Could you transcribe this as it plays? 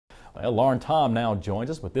Well, Lauren Thom now joins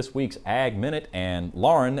us with this week's Ag Minute. And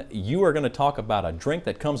Lauren, you are going to talk about a drink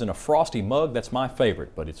that comes in a frosty mug. That's my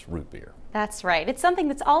favorite, but it's root beer. That's right. It's something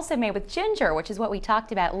that's also made with ginger, which is what we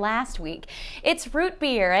talked about last week. It's root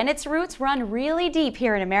beer, and its roots run really deep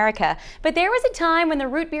here in America. But there was a time when the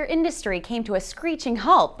root beer industry came to a screeching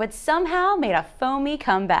halt, but somehow made a foamy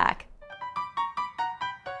comeback.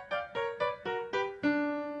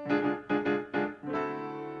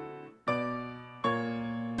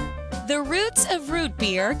 The roots of root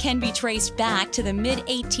beer can be traced back to the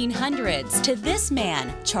mid-1800s to this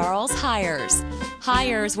man, Charles Hires.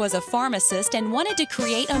 Hires was a pharmacist and wanted to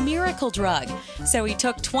create a miracle drug. So he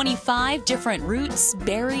took 25 different roots,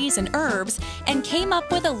 berries, and herbs and came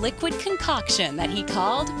up with a liquid concoction that he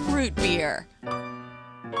called root beer.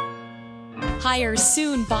 Hires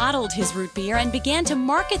soon bottled his root beer and began to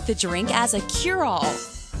market the drink as a cure-all.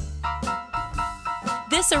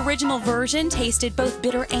 This original version tasted both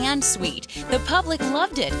bitter and sweet. The public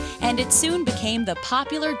loved it, and it soon became the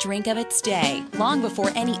popular drink of its day, long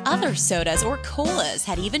before any other sodas or colas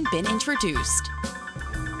had even been introduced.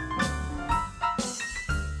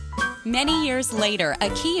 Many years later, a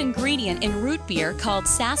key ingredient in root beer called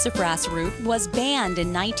sassafras root was banned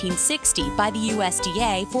in 1960 by the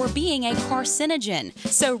USDA for being a carcinogen.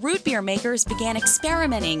 So root beer makers began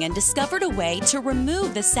experimenting and discovered a way to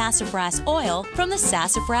remove the sassafras oil from the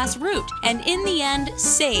sassafras root, and in the end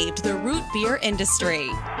saved the root beer industry.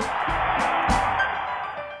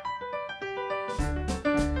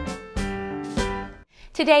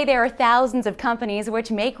 Today, there are thousands of companies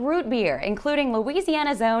which make root beer, including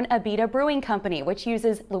Louisiana's own Abita Brewing Company, which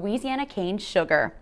uses Louisiana cane sugar.